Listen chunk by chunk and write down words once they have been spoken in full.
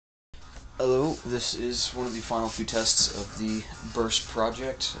Hello, this is one of the final few tests of the burst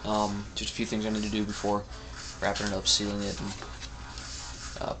project. Just a few things I need to do before wrapping it up, sealing it,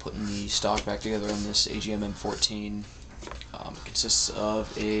 and putting the stock back together on this AGM M14. It consists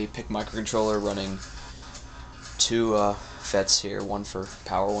of a PIC microcontroller running two FETs here, one for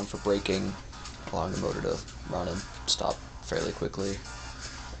power, one for braking, allowing the motor to run and stop fairly quickly.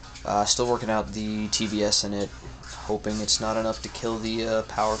 Still working out the TBS in it, hoping it's not enough to kill the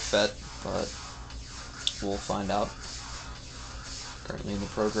power FET, but we'll find out. Currently in the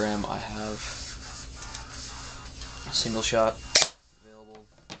program I have a single shot available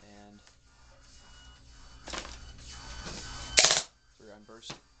and 3-iron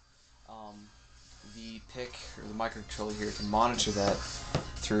burst. The PIC, or the microcontroller here, can monitor that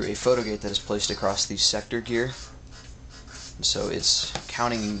through a photo gate that is placed across the sector gear. So it's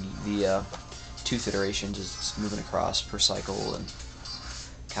counting the tooth iterations as it's moving across per cycle and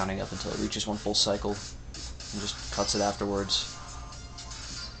counting up until it reaches one full cycle and just cuts it afterwards.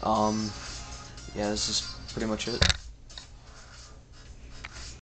 Yeah, this is pretty much it.